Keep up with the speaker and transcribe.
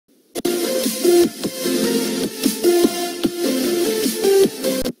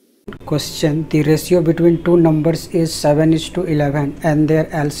question, the ratio between two numbers is 7:11 and their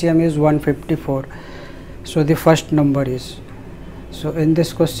LCM is 154. So the first number is, so in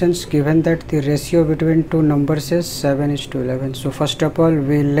this question is given that the ratio between two numbers is 7:11. So first of all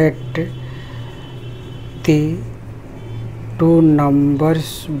we let the two numbers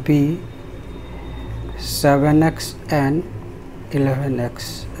be 7x and 11x,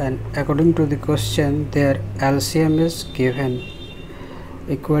 and according to the question their LCM is given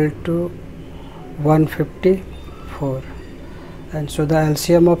equal to 154, and so the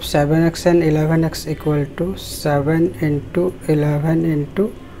LCM of 7x and 11x equal to 7 into 11 into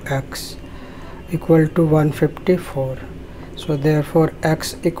x equal to 154. So therefore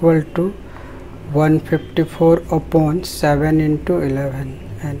x equal to 154 upon 7 into 11,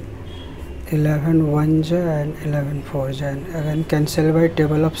 and 11 1 ja and 11 4 ja, and again cancel by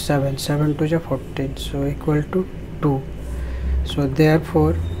table of 7, 7 2 ja 14, so equal to 2. So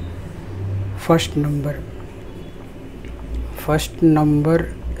therefore first number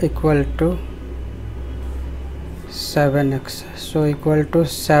equal to 7x, so equal to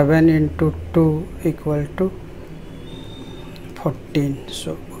 7 into 2 equal to 14,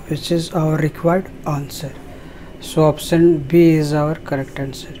 so which is our required answer. So option B is our correct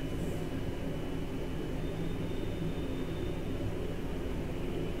answer.